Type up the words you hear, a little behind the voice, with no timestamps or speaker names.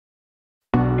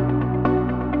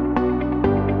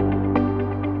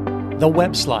The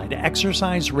WebSlide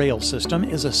exercise rail system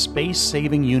is a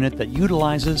space-saving unit that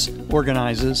utilizes,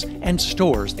 organizes, and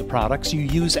stores the products you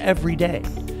use every day.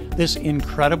 This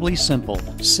incredibly simple,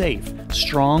 safe,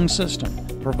 strong system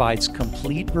provides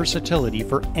complete versatility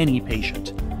for any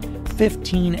patient.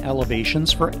 15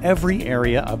 elevations for every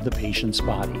area of the patient's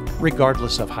body,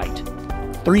 regardless of height.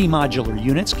 3 modular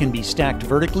units can be stacked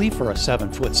vertically for a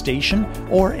 7-foot station,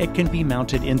 or it can be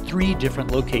mounted in 3 different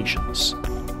locations.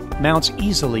 Mounts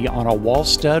easily on a wall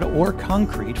stud or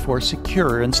concrete for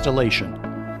secure installation.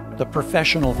 The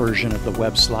professional version of the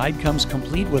WebSlide comes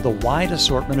complete with a wide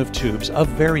assortment of tubes of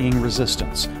varying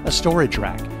resistance, a storage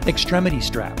rack, extremity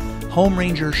strap, Home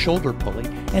Ranger shoulder pulley,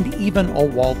 and even a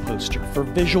wall poster for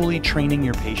visually training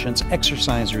your patient's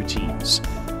exercise routines.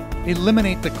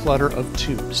 Eliminate the clutter of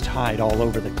tubes tied all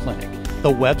over the clinic.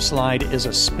 The WebSlide is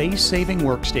a space-saving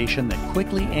workstation that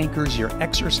quickly anchors your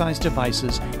exercise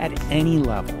devices at any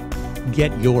level.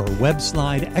 Get your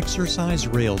WebSlide exercise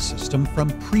rail system from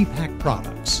Pre-Pack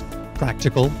Products.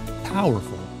 Practical,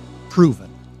 powerful, proven.